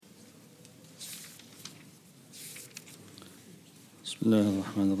Bismillah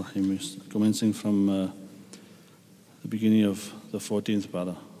ar-Rahman ar-Rahim. Commencing from the beginning of the 14th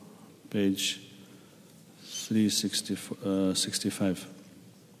para, page 365.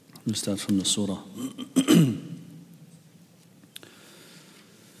 We'll start from the surah.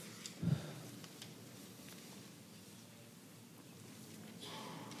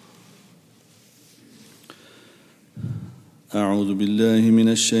 أعوذ بالله من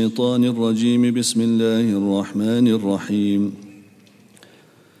الشيطان الرجيم. بسم الله الرحمن الرحيم.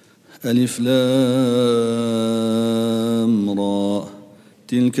 ألف لام را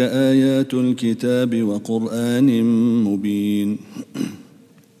تلك آيات الكتاب وقرآن مبين.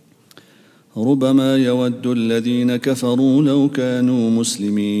 ربما يود الذين كفروا لو كانوا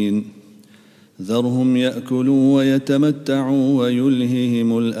مسلمين ذرهم يأكلوا ويتمتعوا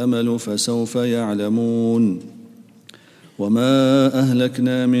ويلههم الأمل فسوف يعلمون. وما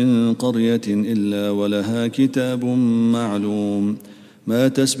أهلكنا من قرية إلا ولها كتاب معلوم ما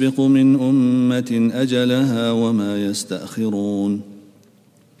تسبق من أمة أجلها وما يستأخرون.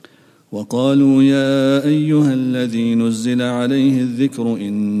 وقالوا يا أيها الذي نزل عليه الذكر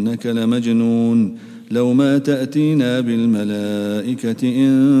إنك لمجنون لو ما تأتينا بالملائكة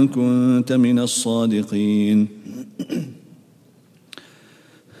إن كنت من الصادقين.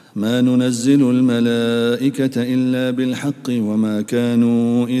 ما ننزل الملائكة إلا بالحق وما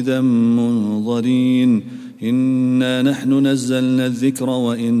كانوا إذا منظرين. إنا نحن نزلنا الذكر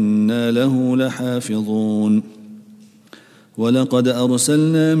وإنا له لحافظون. ولقد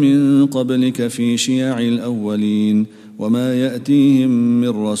أرسلنا من قبلك في شيع الأولين وما يأتيهم من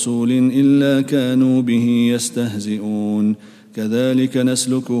رسول إلا كانوا به يستهزئون. كذلك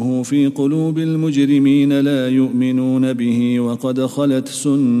نسلكه في قلوب المجرمين لا يؤمنون به وقد خلت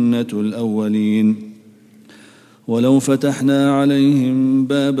سنة الأولين. ولو فتحنا عليهم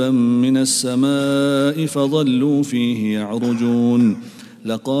بابا من السماء فظلوا فيه يعرجون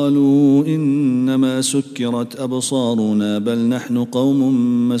لقالوا إنما سكرت أبصارنا بل نحن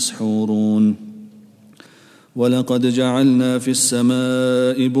قوم مسحورون. ولقد جعلنا في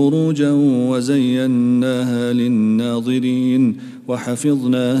السماء بروجا وزيناها للناظرين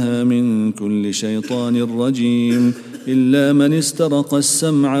وحفظناها من كل شيطان رجيم إلا من استرق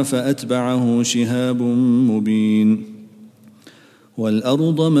السمع فأتبعه شهاب مبين.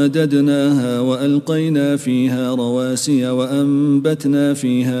 والأرض مددناها وألقينا فيها رواسي وأنبتنا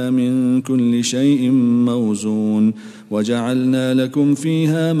فيها من كل شيء موزون وجعلنا لكم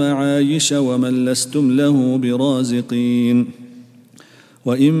فيها معايش ومن لستم له برازقين.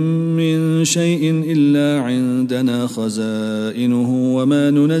 وإن من شيء إلا عندنا خزائنه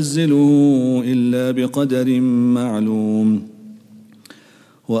وما ننزله إلا بقدر معلوم.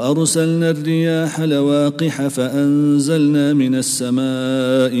 وأرسلنا الرياح لواقح فأنزلنا من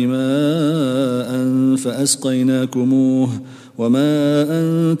السماء ماء فأسقيناكموه وما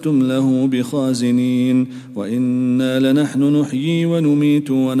أنتم له بخازنين. وإنا لنحن نحيي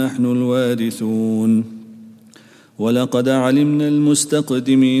ونميت ونحن الوارثون. ولقد علمنا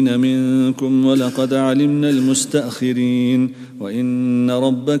المستقدمين منكم ولقد علمنا المستأخرين وإن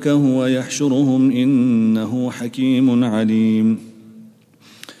ربك هو يحشرهم إنه حكيم عليم.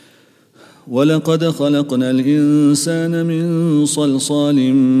 ولقد خلقنا الإنسان من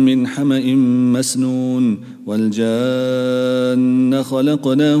صلصال من حمأ مسنون والجان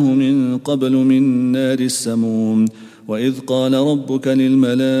خلقناه من قبل من نار السموم. وإذ قال ربك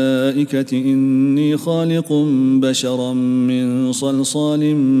للملائكة إني خالق بشرا من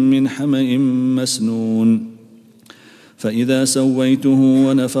صلصال من حمأ مسنون فإذا سويته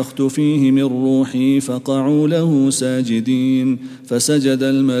ونفخت فيه من روحي فقعوا له ساجدين فسجد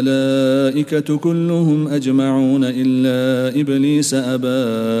الملائكة كلهم أجمعون إلا إبليس أبى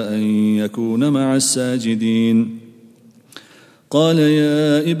أن يكون مع الساجدين. قال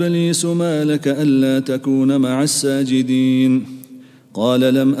يا إبليس ما لك ألا تكون مع الساجدين؟ قال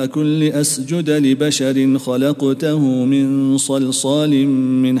لم أكن لأسجد لبشر خلقته من صلصال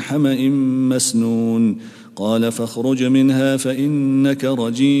من حمأ مسنون. قال فاخرج منها فإنك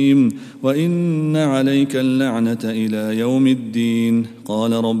رجيم وإن عليك اللعنة إلى يوم الدين.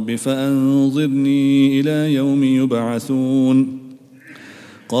 قال رب فأنظرني إلى يوم يبعثون.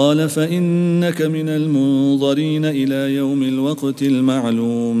 قال فإنك من المنظرين إلى يوم الوقت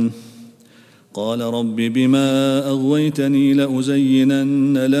المعلوم. قال رب بما أغويتني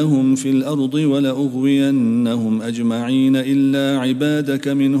لأزينن لهم في الأرض ولأغوينهم أجمعين إلا عبادك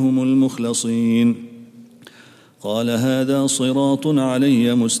منهم المخلصين. قال هذا صراط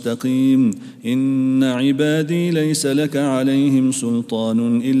علي مستقيم إن عبادي ليس لك عليهم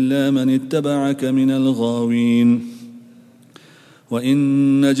سلطان إلا من اتبعك من الغاوين.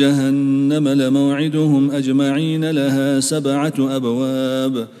 وإن جهنم لموعدهم أجمعين لها 7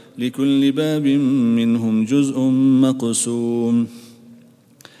 أبواب لكل باب منهم جزء مقسوم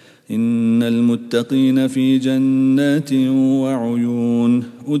إن المتقين في جنات وعيون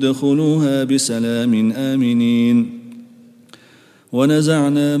ادخلوها بسلام آمنين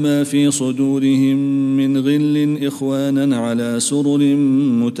ونزعنا ما في صدورهم من غل إخوانا على سرر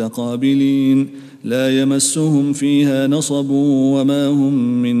متقابلين لا يمسهم فيها نصب وما هم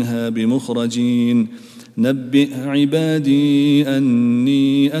منها بمخرجين نبئ عبادي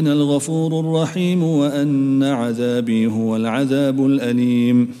أني أنا الغفور الرحيم وأن عذابي هو العذاب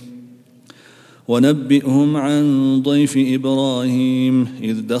الأليم ونبئهم عن ضيف إبراهيم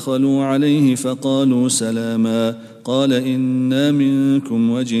إذ دخلوا عليه فقالوا سلاما قال إنا منكم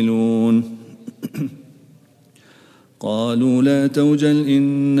وجلون قالوا لا توجل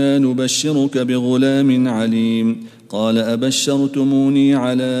إنا نبشرك بغلام عليم قال أبشرتموني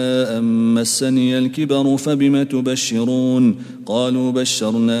على أن مسني الكبر فبم تبشرون قالوا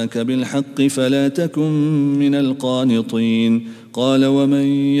بشرناك بالحق فلا تكن من القانطين قال ومن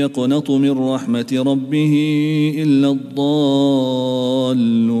يقنط من رحمة ربه إلا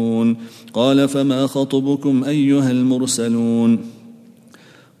الضالون قال فما خطبكم أيها المرسلون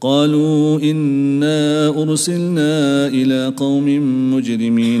قالوا إنا أرسلنا إلى قوم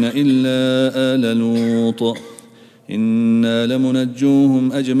مجرمين إلا آل لوط إنا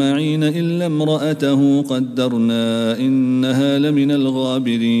لمنجوهم أجمعين إلا امرأته قدرنا إنها لمن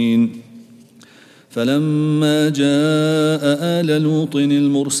الغابرين فلما جاء آل لوط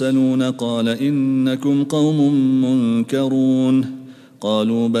المرسلون قال إنكم قوم منكرون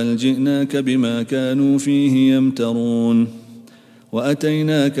قالوا بل جئناك بما كانوا فيه يمترون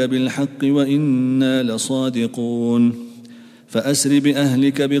وأتيناك بالحق وإنا لصادقون فأسر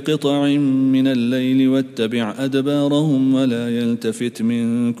بأهلك بقطع من الليل واتبع أدبارهم ولا يلتفت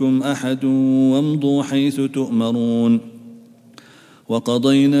منكم أحد وامضوا حيث تؤمرون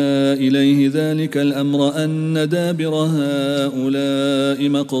وقضينا إليه ذلك الأمر أن دابر هؤلاء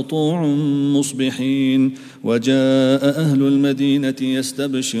مقطوع مصبحين وجاء أهل المدينة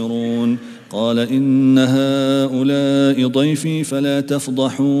يستبشرون قال إن هؤلاء ضيفي فلا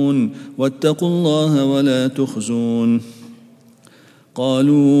تفضحون واتقوا الله ولا تخزون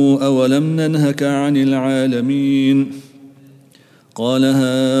قالوا أولم ننهك عن العالمين قال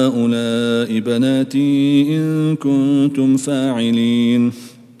هؤلاء بناتي إن كنتم فاعلين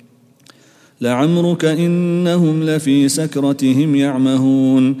لعمرك إنهم لفي سكرتهم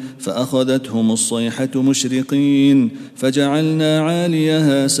يعمهون فأخذتهم الصيحة مشرقين فجعلنا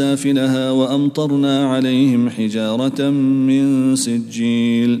عاليها سافلها وأمطرنا عليهم حجارة من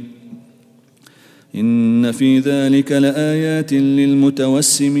سجيل إن في ذلك لآيات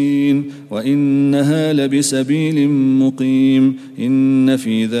للمتوسمين وإنها لبسبيل مقيم إن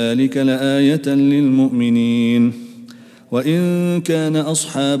في ذلك لآية للمؤمنين وإن كان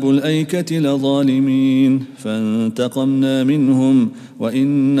أصحاب الأيكة لظالمين فانتقمنا منهم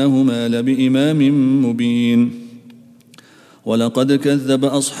وإنهما لبإمام مبين ولقد كذب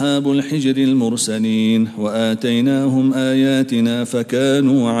أصحاب الحجر المرسلين وآتيناهم آياتنا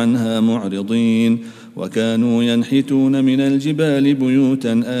فكانوا عنها معرضين وكانوا ينحتون من الجبال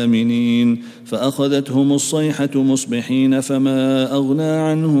بيوتا آمنين فأخذتهم الصيحة مصبحين فما أغنى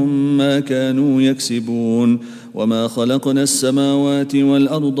عنهم ما كانوا يكسبون وما خلقنا السماوات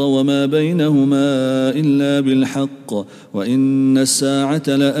والأرض وما بينهما إلا بالحق وإن الساعة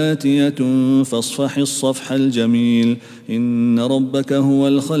لآتية فاصفح الصفح الجميل إن ربك هو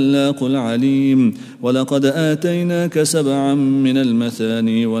الخلاق العليم ولقد آتيناك 7 من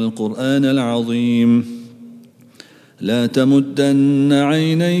المثاني والقرآن العظيم لا تمدن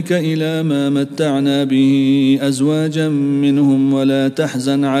عينيك إلى ما متعنا به أزواجا منهم ولا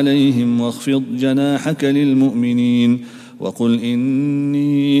تحزن عليهم واخفض جناحك للمؤمنين وقل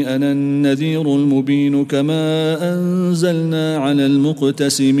إني أنا النذير المبين كما أنزلنا على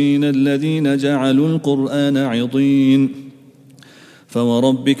المقتسمين الذين جعلوا القرآن عضين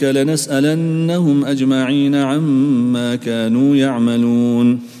فوربك لنسألنهم أجمعين عما كانوا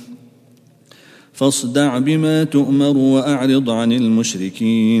يعملون فاصدع بما تؤمر وأعرض عن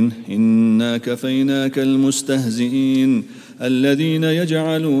المشركين إنا كفيناك المستهزئين الذين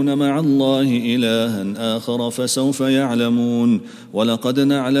يجعلون مع الله إلها آخر فسوف يعلمون ولقد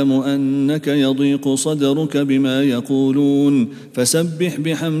نعلم أنك يضيق صدرك بما يقولون فسبح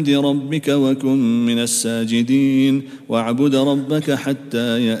بحمد ربك وكن من الساجدين واعبد ربك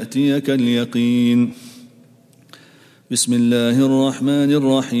حتى يأتيك اليقين بسم الله الرحمن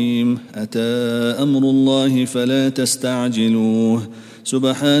الرحيم أتى أمر الله فلا تستعجلوه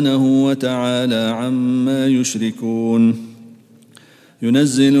سبحانه وتعالى عما يشركون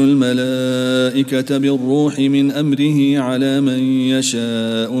ينزل الملائكة بالروح من أمره على من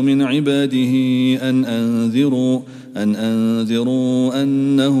يشاء من عباده أن أنذروا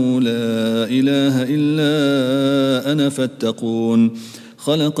أنه لا إله إلا أنا فاتقون.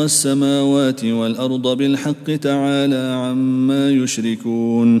 خلق السماوات والأرض بالحق تعالى عما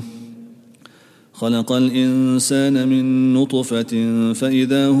يشركون. خلق الإنسان من نطفة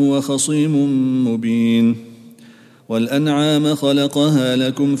فإذا هو خصيم مبين. والأنعام خلقها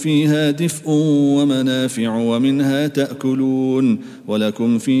لكم فيها دفء ومنافع ومنها تأكلون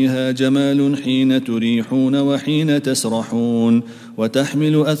ولكم فيها جمال حين تريحون وحين تسرحون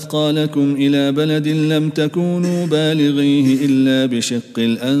وتحمل أثقالكم إلى بلد لم تكونوا بالغيه إلا بشق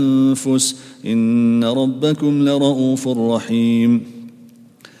الأنفس إن ربكم لرؤوف رحيم.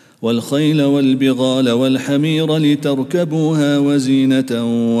 والخيل والبغال والحمير لتركبوها وزينة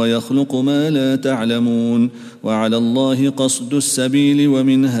ويخلق ما لا تعلمون وعلى الله قصد السبيل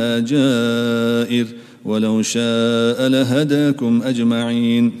ومنها جائر ولو شاء لهداكم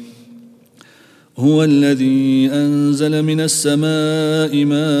أجمعين. هو الذي أنزل من السماء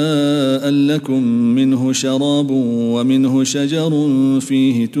ماء لكم منه شراب ومنه شجر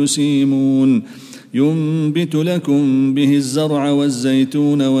فيه تسيمون ينبت لكم به الزرع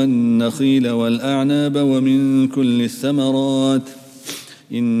والزيتون والنخيل والأعناب ومن كل الثمرات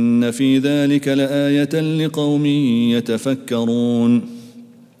إن في ذلك لآية لقوم يتفكرون.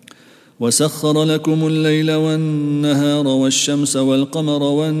 وسخر لكم الليل والنهار والشمس والقمر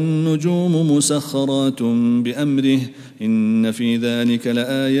والنجوم مسخرات بأمره إن في ذلك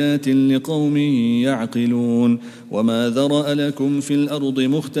لآيات لقوم يعقلون. وما ذرأ لكم في الأرض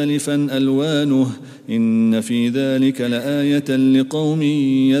مختلفا ألوانه إن في ذلك لآية لقوم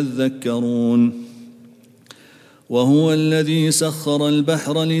يذكرون. وهو الذي سخر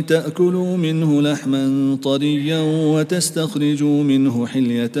البحر لتأكلوا منه لحما طريا وتستخرجوا منه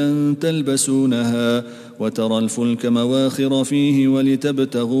حلية تلبسونها وترى الفلك مواخر فيه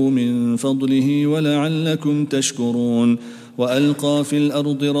ولتبتغوا من فضله ولعلكم تشكرون. وألقى في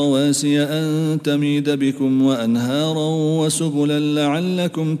الأرض رواسي أن تميد بكم وأنهارا وسبلا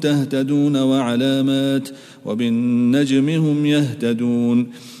لعلكم تهتدون وعلامات وبالنجم هم يهتدون.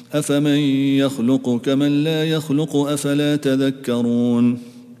 أفمن يخلق كمن لا يخلق أفلا تذكرون.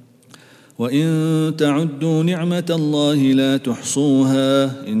 وإن تعدوا نعمة الله لا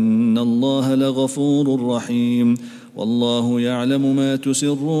تحصوها إن الله لغفور رحيم. والله يعلم ما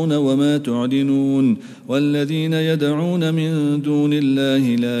تسرون وما تعلنون. والذين يدعون من دون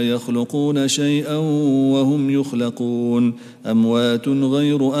الله لا يخلقون شيئا وهم يخلقون أموات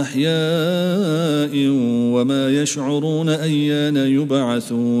غير أحياء وما يشعرون أيان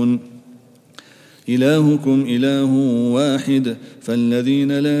يبعثون. إلهكم إله واحد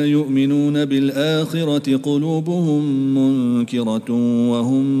فالذين لا يؤمنون بالآخرة قلوبهم منكرة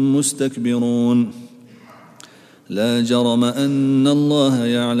وهم مستكبرون. لا جرم أن الله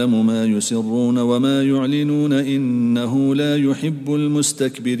يعلم ما يسرون وما يعلنون إنه لا يحب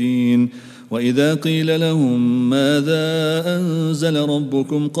المستكبرين. وإذا قيل لهم ماذا أنزل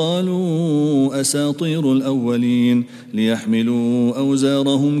ربكم قالوا أساطير الأولين ليحملوا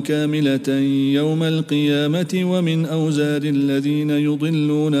أوزارهم كاملة يوم القيامة ومن أوزار الذين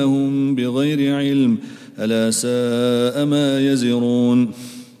يضلونهم بغير علم ألا ساء ما يزرون.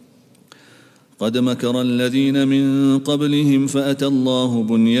 قد مكر الذين من قبلهم فأتى الله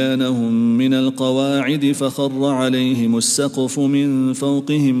بنيانهم من القواعد فخر عليهم السقف من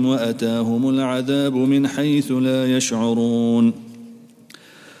فوقهم وأتاهم العذاب من حيث لا يشعرون.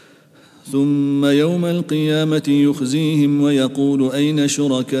 ثم يوم القيامة يخزيهم ويقول أين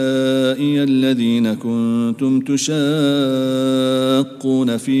شركائي الذين كنتم تشاقون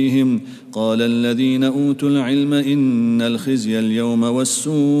فيهم قال الذين أوتوا العلم إن الخزي اليوم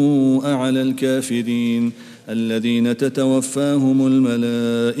والسوء على الكافرين الذين تتوفاهم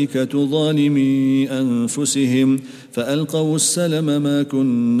الملائكة ظالمي أنفسهم فألقوا السلم ما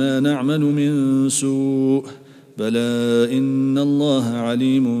كنا نعمل من سوء بلى إن الله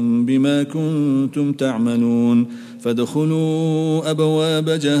عليم بما كنتم تعملون. فادخلوا أبواب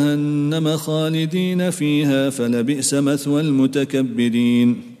جهنم خالدين فيها فلبئس مثوى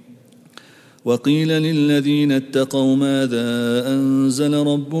المتكبرين. وقيل للذين اتقوا ماذا أنزل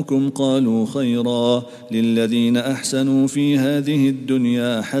ربكم قالوا خيرا للذين أحسنوا في هذه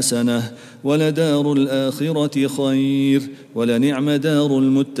الدنيا حسنة ولدار الآخرة خير ولنعم دار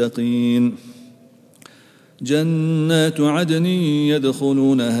المتقين. جنات عدن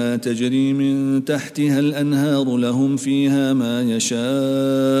يدخلونها تجري من تحتها الأنهار لهم فيها ما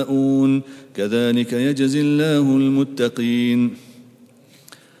يشاءون كذلك يجزي الله المتقين.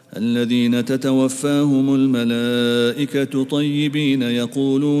 الذين تتوفاهم الملائكة طيبين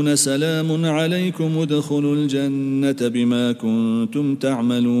يقولون سلام عليكم ادخلوا الجنة بما كنتم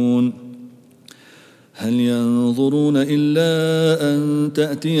تعملون هل ينظرون إلا أن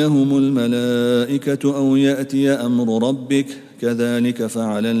تأتيهم الملائكة أو يأتي أمر ربك كذلك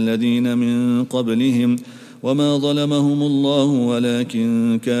فعل الذين من قبلهم وما ظلمهم الله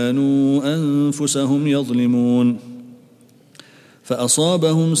ولكن كانوا أنفسهم يظلمون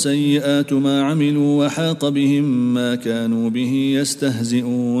فأصابهم سيئات ما عملوا وحاق بهم ما كانوا به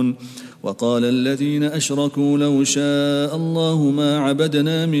يستهزئون وقال الذين أشركوا لو شاء الله ما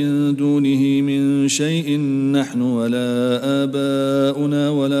عبدنا من دونه من شيء نحن ولا آباؤنا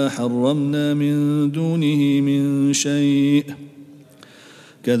ولا حرمنا من دونه من شيء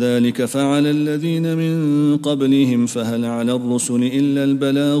كذلك فعل الذين من قبلهم فهل على الرسل إلا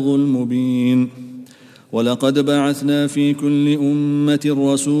البلاغ المبين ولقد بعثنا في كل أمة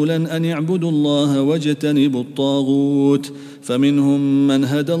رسولا أن اعبدوا الله واجتنبوا الطاغوت فمنهم من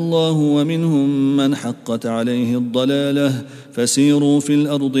هدى الله ومنهم من حقت عليه الضلالة فسيروا في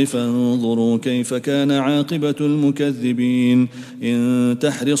الأرض فانظروا كيف كان عاقبة المكذبين إن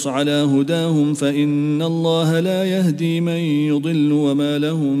تحرص على هداهم فإن الله لا يهدي من يضل وما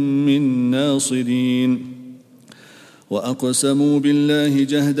لهم من ناصرين وأقسموا بالله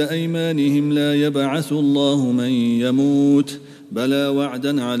جهد أيمانهم لا يبعث الله من يموت بلى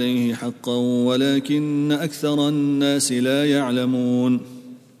وعدا عليه حقا ولكن أكثر الناس لا يعلمون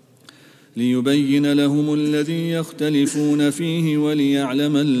ليبين لهم الذي يختلفون فيه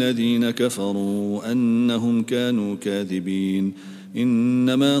وليعلم الذين كفروا أنهم كانوا كاذبين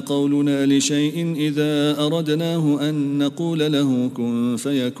إنما قولنا لشيء إذا أردناه أن نقول له كن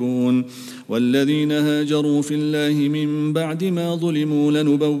فيكون والذين هاجروا في الله من بعد ما ظلموا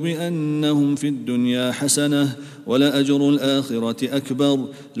لنبوئنهم في الدنيا حسنة ولأجر الآخرة أكبر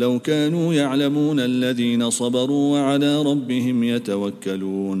لو كانوا يعلمون الذين صبروا وعلى ربهم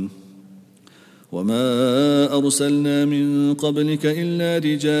يتوكلون وما أرسلنا من قبلك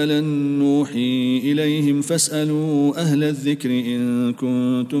إلا رجالا نوحي إليهم فاسألوا أهل الذكر إن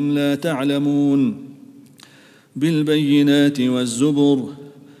كنتم لا تعلمون بالبينات والزبر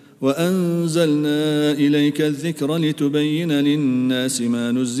وأنزلنا إليك الذكر لتبين للناس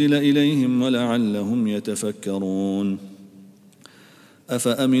ما نزل إليهم ولعلهم يتفكرون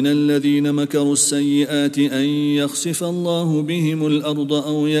أفأمن الذين مكروا السيئات أن يخسف الله بهم الأرض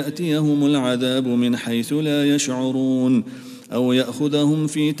أو يأتيهم العذاب من حيث لا يشعرون أو يأخذهم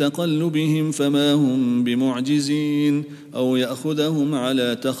في تقلبهم فما هم بمعجزين أو يأخذهم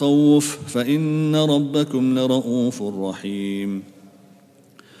على تخوف فإن ربكم لرؤوف رحيم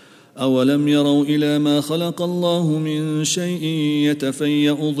أولم يروا إلى ما خلق الله من شيء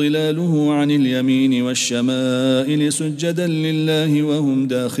يتفيأ ظلاله عن اليمين والشمائل سجدا لله وهم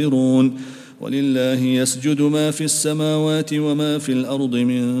داخرون ولله يسجد ما في السماوات وما في الأرض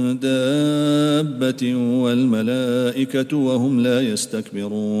من دابة والملائكة وهم لا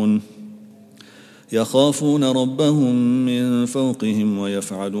يستكبرون يخافون ربهم من فوقهم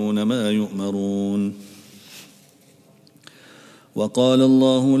ويفعلون ما يؤمرون وقال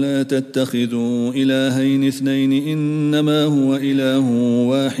الله لا تتخذوا إلهين اثنين إنما هو إله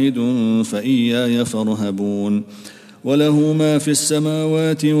واحد فإياي فارهبون وله ما في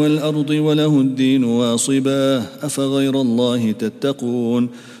السماوات والأرض وله الدين واصبا أفغير الله تتقون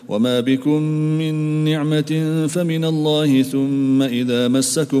وما بكم من نعمة فمن الله ثم إذا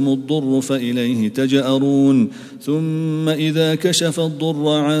مسكم الضر فإليه تجأرون ثم إذا كشف الضر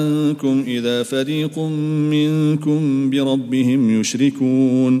عنكم إذا فريق منكم بربهم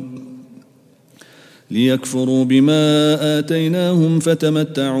يشركون ليكفروا بما آتيناهم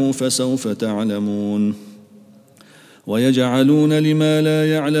فتمتعوا فسوف تعلمون ويجعلون لما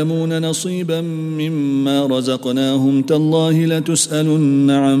لا يعلمون نصيبا مما رزقناهم تالله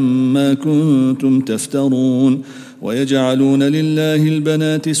لتسألن عما كنتم تفترون ويجعلون لله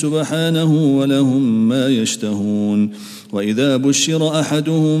البنات سبحانه ولهم ما يشتهون وإذا بشر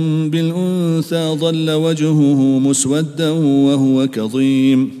أحدهم بالأنثى ظل وجهه مسودا وهو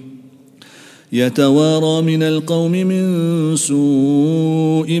كظيم يتوارى من القوم من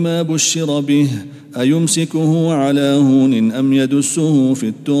سوء ما بشر به أيمسكه على هون أم يدسه في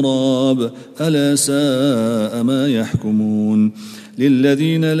التراب ألا ساء ما يحكمون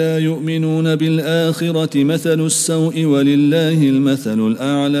للذين لا يؤمنون بالآخرة مثل السوء ولله المثل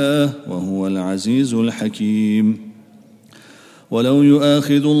الأعلى وهو العزيز الحكيم ولو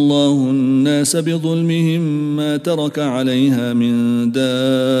يؤاخذ الله الناس بظلمهم ما ترك عليها من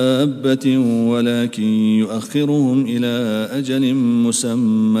دابة ولكن يؤخرهم إلى أجل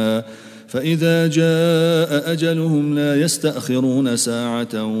مسمى فإذا جاء أجلهم لا يستأخرون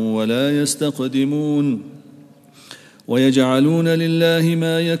ساعة ولا يستقدمون ويجعلون لله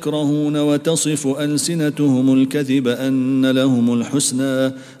ما يكرهون وتصف ألسنتهم الكذب أن لهم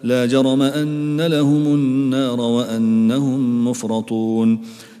الحسنى لا جرم أن لهم النار وأنهم مفرطون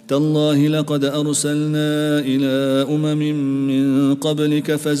تالله لقد أرسلنا إلى من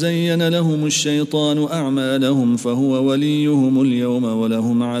قبلك فزين لهم الشيطان أعمالهم فهو وليهم اليوم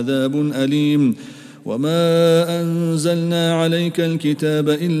ولهم عذاب أليم وما أنزلنا عليك الكتاب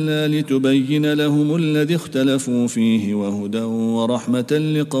إلا لتبين لهم الذي اختلفوا فيه وهدى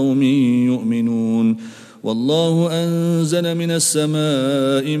ورحمة لقوم يؤمنون والله أنزل من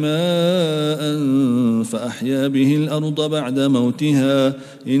السماء ماء فأحيا به الأرض بعد موتها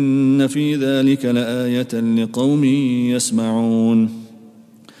إن في ذلك لآية لقوم يسمعون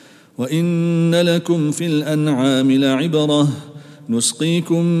وإن لكم في الأنعام لعبرة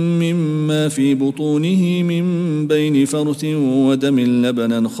نسقيكم مما في بطونه من بين فرث ودم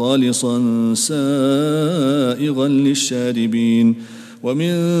لبنا خالصا سائغا للشاربين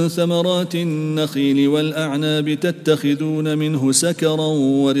ومن ثمرات النخيل والأعناب تتخذون منه سكرا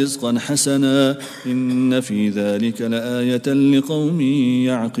ورزقا حسنا إن في ذلك لآية لقوم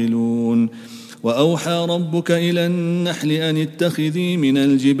يعقلون وأوحى ربك إلى النحل أن اتخذي من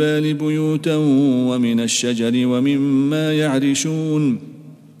الجبال بيوتا ومن الشجر ومما يعرشون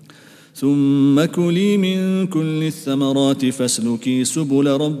ثم كلي من كل الثمرات فاسلكي سبل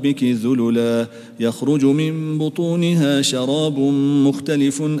ربك ذللا يخرج من بطونها شراب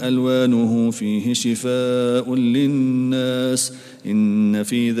مختلف ألوانه فيه شفاء للناس إن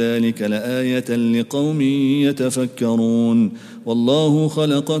في ذلك لآية لقوم يتفكرون والله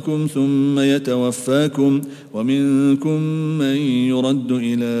خلقكم ثم يتوفاكم ومنكم من يرد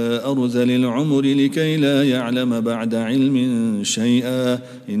إلى أرذل العمر لكي لا يعلم بعد علم شيئا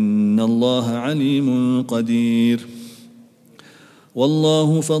إن الله عليم قدير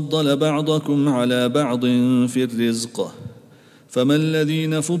والله فضل بعضكم على بعض في الرزق فما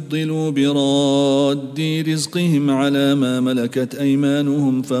الذين فضلوا براد رزقهم على ما ملكت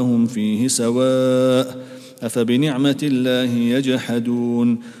أيمانهم فهم فيه سواء أفبنعمة الله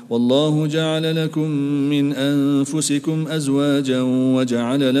يجحدون والله جعل لكم من أنفسكم أزواجا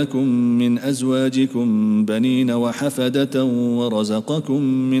وجعل لكم من أزواجكم بنين وحفدة ورزقكم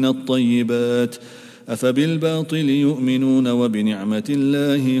من الطيبات أفبالباطل يؤمنون وبنعمة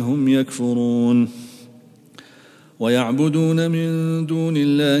الله هم يكفرون ويعبدون من دون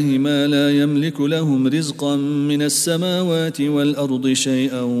الله ما لا يملك لهم رزقا من السماوات والأرض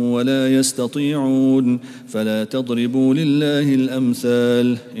شيئا ولا يستطيعون فلا تضربوا لله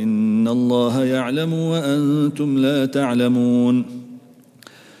الأمثال إن الله يعلم وأنتم لا تعلمون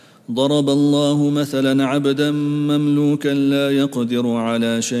ضرب الله مثلا عبدا مملوكا لا يقدر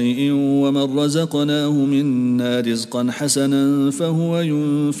على شيء ومن رزقناه منا رزقا حسنا فهو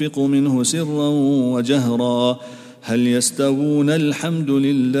ينفق منه سرا وجهرا هل يستوون الحمد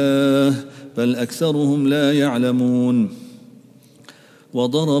لله بل أكثرهم لا يعلمون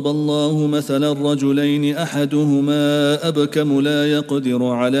وضرب الله مثلا رجلين أحدهما أبكم لا يقدر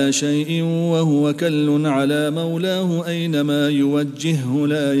على شيء وهو كل على مولاه أينما يوجهه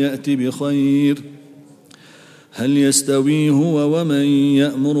لا يأتي بخير هل يستوي هو ومن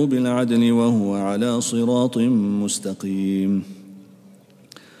يأمر بالعدل وهو على صراط مستقيم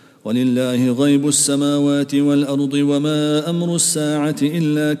ولله غيب السماوات والأرض وما أمر الساعة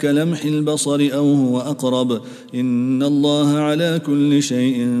إلا كلمح البصر أو هو أقرب إن الله على كل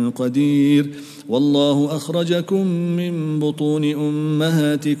شيء قدير والله أخرجكم من بطون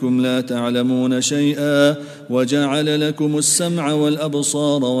أمهاتكم لا تعلمون شيئا وجعل لكم السمع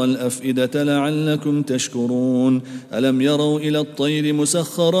والأبصار والأفئدة لعلكم تشكرون ألم يروا إلى الطير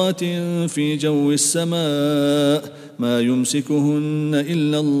مسخرات في جو السماء ما يمسكهن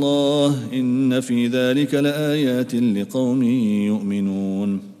إلا الله إن في ذلك لآيات لقوم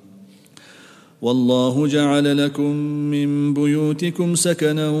يؤمنون والله جعل لكم من بيوتكم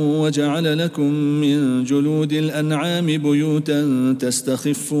سكنا وجعل لكم من جلود الأنعام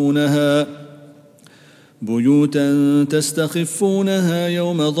بيوتا تستخفونها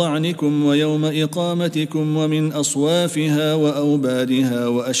يوم ضعنكم ويوم إقامتكم ومن أصوافها وأوبارها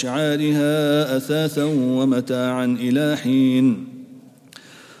وأشعارها أثاثا ومتاعا إلى حين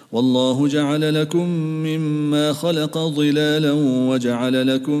والله جعل لكم مما خلق ظلالا وجعل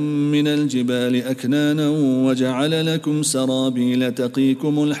لكم من الجبال أكنانا وجعل لكم سرابيل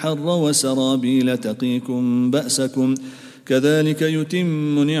تقيكم الحر وسرابيل تقيكم بأسكم كذلك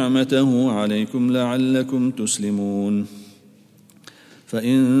يتم نعمته عليكم لعلكم تسلمون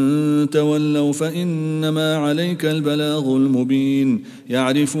فإن تولوا فإنما عليك البلاغ المبين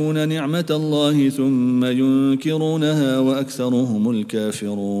يعرفون نعمة الله ثم ينكرونها وأكثرهم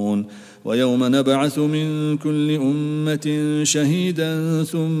الكافرون ويوم نبعث من كل أمة شهيدا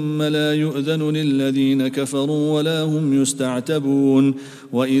ثم لا يؤذن للذين كفروا ولا هم يستعتبون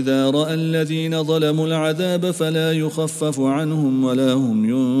وإذا رأى الذين ظلموا العذاب فلا يخفف عنهم ولا هم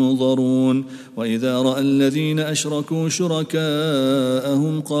ينظرون وإذا رأى الذين أشركوا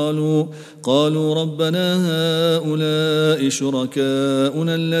شركاءهم قالوا ربنا هؤلاء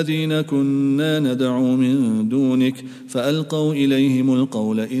شركاؤنا الذين كنا ندعو من دونك فألقوا إليهم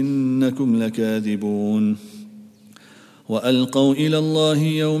القول إنكم لكاذبون وألقوا إلى الله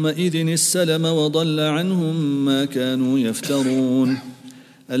يومئذ السلم وضل عنهم ما كانوا يفترون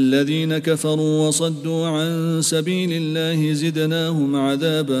الذين كفروا وصدوا عن سبيل الله زدناهم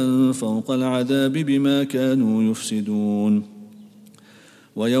عذابا فوق العذاب بما كانوا يفسدون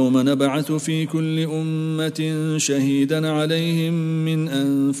ويوم نبعث في كل أمة شهيدا عليهم من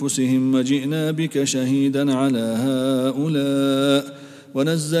أنفسهم وجئنا بك شهيدا على هؤلاء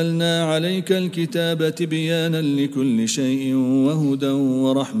ونزلنا عليك الكتاب تبيانا لكل شيء وهدى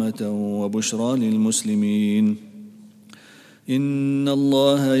ورحمة وبشرى للمسلمين إن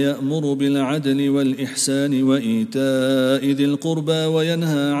الله يأمر بالعدل والإحسان وإيتاء ذي القربى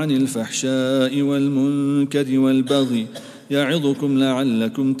وينهى عن الفحشاء والمنكر والبغي يعظكم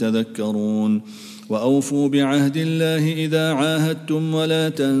لعلكم تذكرون وأوفوا بعهد الله إذا عاهدتم ولا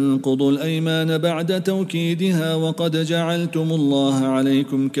تنقضوا الأيمان بعد توكيدها وقد جعلتم الله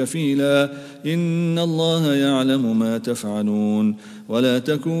عليكم كفيلا إن الله يعلم ما تفعلون ولا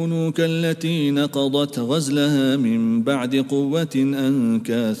تكونوا كالتي نقضت غزلها من بعد قوة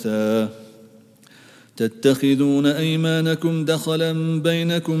أنكاثا تتخذون أيمانكم دخلا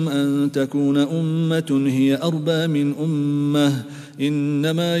بينكم أن تكون أمة هي أربى من أمة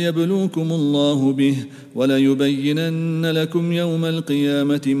إنما يبلوكم الله به وليبينن لكم يوم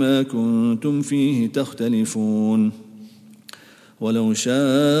القيامة ما كنتم فيه تختلفون ولو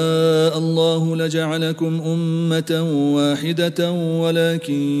شاء الله لجعلكم أمة واحدة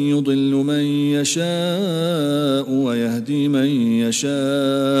ولكن يضل من يشاء ويهدي من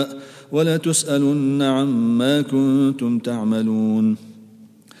يشاء ولتسألن عما كنتم تعملون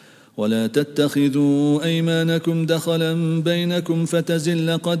ولا تتخذوا أيمانكم دخلا بينكم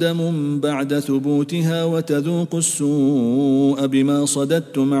فتزل قدم بعد ثبوتها وتذوقوا السوء بما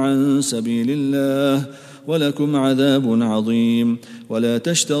صددتم عن سبيل الله ولكم عذاب عظيم ولا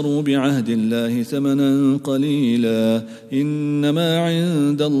تشتروا بعهد الله ثمنا قليلا إنما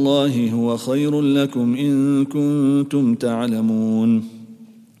عند الله هو خير لكم إن كنتم تعلمون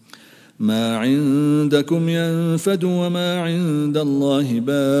ما عندكم ينفد وما عند الله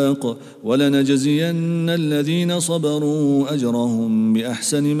باق ولنجزين الذين صبروا أجرهم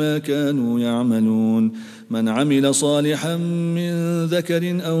بأحسن ما كانوا يعملون من عمل صالحا من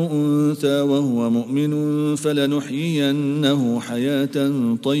ذكر أو أنثى وهو مؤمن فلنحيينه حياة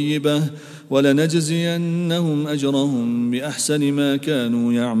طيبة ولنجزينهم أجرهم بأحسن ما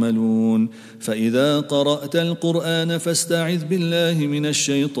كانوا يعملون فإذا قرأت القرآن فاستعذ بالله من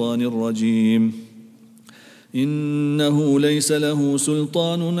الشيطان الرجيم إنه ليس له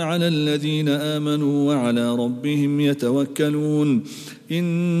سلطان على الذين آمنوا وعلى ربهم يتوكلون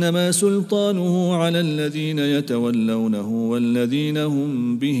إنما سلطانه على الذين يتولونه والذين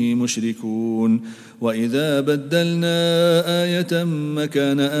هم به مشركون وإذا بدلنا آية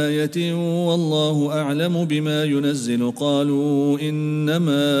مكان آية والله أعلم بما ينزل قالوا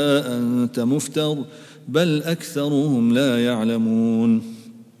إنما أنت مفتر بل أكثرهم لا يعلمون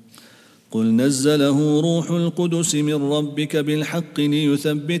قل نزله روح القدس من ربك بالحق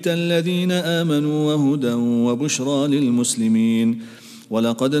ليثبت الذين آمنوا وهدى وبشرى للمسلمين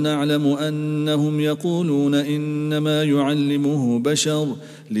ولقد نعلم أنهم يقولون إنما يعلمه بشر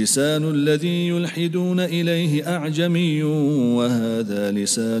لسان الذي يلحدون إليه أعجمي وهذا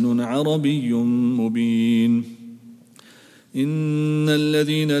لسان عربي مبين إن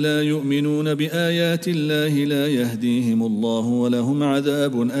الذين لا يؤمنون بآيات الله لا يهديهم الله ولهم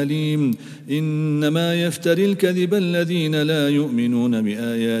عذاب أليم إنما يفتري الكذب الذين لا يؤمنون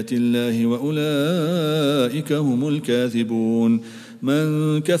بآيات الله وأولئك هم الكاذبون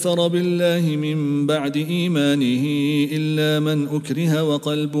من كفر بالله من بعد إيمانه إلا من أكره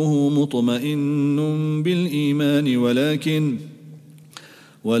وقلبه مطمئن بالإيمان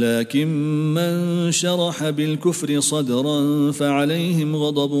ولكن من شرح بالكفر صدرا فعليهم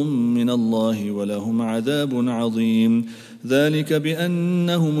غضب من الله ولهم عذاب عظيم ذلك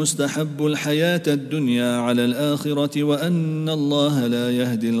بأنه مستحب الحياة الدنيا على الآخرة وأن الله لا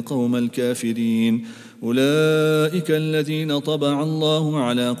يهدي القوم الكافرين أولئك الذين طبع الله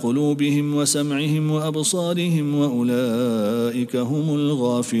على قلوبهم وسمعهم وأبصارهم وأولئك هم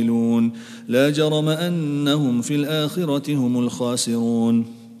الغافلون لا جرم أنهم في الآخرة هم الخاسرون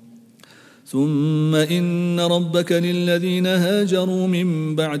ثم إن ربك للذين هاجروا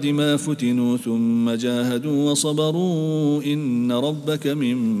من بعد ما فتنوا ثم جاهدوا وصبروا إن ربك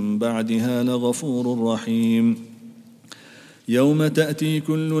من بعدها لغفور رحيم يوم تأتي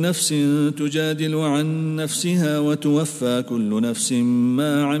كل نفس تجادل عن نفسها وتوفى كل نفس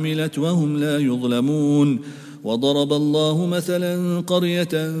ما عملت وهم لا يظلمون وضرب الله مثلا قرية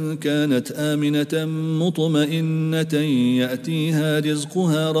كانت آمنة مطمئنة يأتيها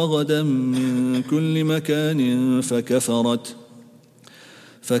رزقها رغدا من كل مكان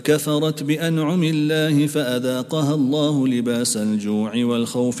فكفرت بأنعم الله فأذاقها الله لباس الجوع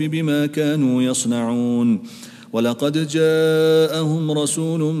والخوف بما كانوا يصنعون ولقد جاءهم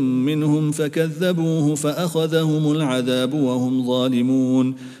رسول منهم فكذبوه فأخذهم العذاب وهم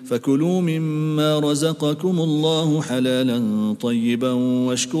ظالمون فكلوا مما رزقكم الله حلالا طيبا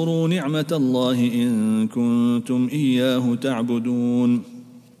واشكروا نعمة الله إن كنتم إياه تعبدون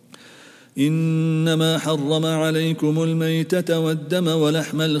إنما حرم عليكم الميتة والدم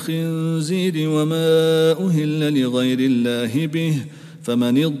ولحم الخنزير وما أهل لغير الله به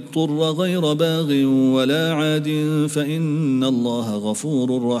فمن اضطر غير باغ ولا عاد فإن الله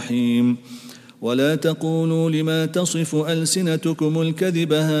غفور رحيم ولا تقولوا لما تصف ألسنتكم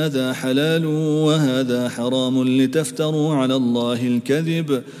الكذب هذا حلال وهذا حرام لتفتروا على الله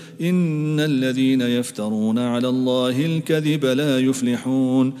الكذب إن الذين يفترون على الله الكذب لا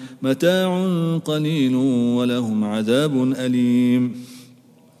يفلحون متاع قليل ولهم عذاب أليم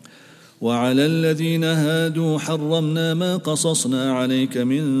وعلى الذين هادوا حرمنا ما قصصنا عليك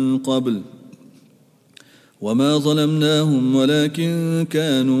من قبل وما ظلمناهم ولكن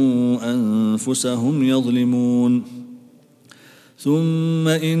كانوا أنفسهم يظلمون ثم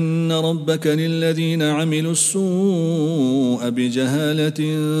إن ربك للذين عملوا السوء بجهالة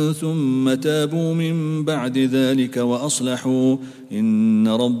ثم تابوا من بعد ذلك وأصلحوا إن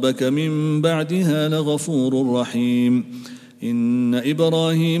ربك من بعدها لغفور رحيم إن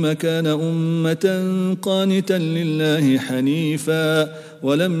إبراهيم كان أمة قانتا لله حنيفا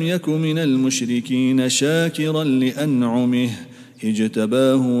ولم يك من المشركين شاكرا لأنعمه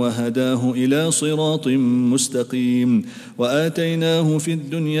اجتباه وهداه إلى صراط مستقيم وآتيناه في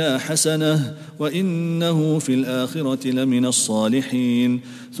الدنيا حسنة وإنه في الآخرة لمن الصالحين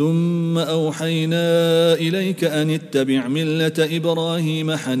ثم أوحينا إليك أن اتبع ملة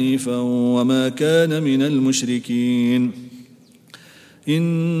إبراهيم حنيفا وما كان من المشركين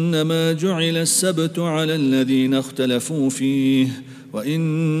إنما جعل السبت على الذين اختلفوا فيه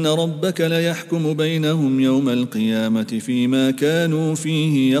وإن ربك ليحكم بينهم يوم القيامة فيما كانوا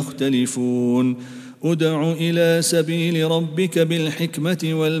فيه يختلفون ادع إلى سبيل ربك بالحكمة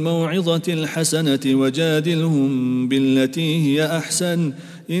والموعظة الحسنة وجادلهم بالتي هي أحسن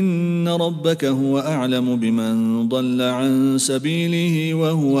إن ربك هو أعلم بمن ضل عن سبيله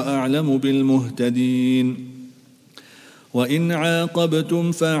وهو أعلم بالمهتدين وإن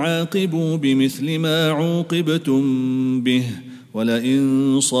عاقبتم فعاقبوا بمثل ما عوقبتم به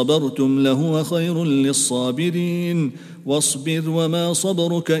ولئن صبرتم لهو خير للصابرين واصبر وما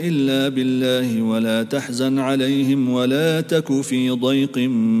صبرك إلا بالله ولا تحزن عليهم ولا تك في ضيق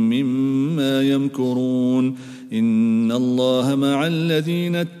مما يمكرون إن الله مع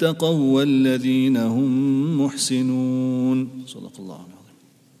الذين اتقوا والذين هم محسنون صدق الله العظيم.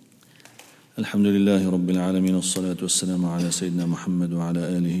 الحمد لله رب العالمين والصلاة والسلام على سيدنا محمد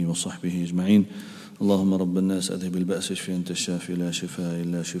وعلى آله وصحبه أجمعين. اللهم رب الناس أذهب البأس اشف أنت الشافي لا شفاء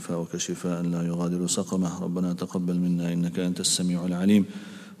إلا شفاءك شفاء لا يغادر سقمه. ربنا تقبل منا إنك أنت السميع العليم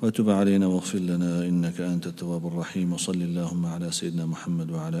وتب علينا واغفر لنا إنك أنت التواب الرحيم. وصل اللهم على سيدنا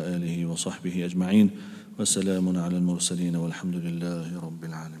محمد وعلى آله وصحبه أجمعين وسلام على المرسلين والحمد لله رب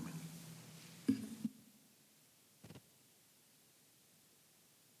العالمين.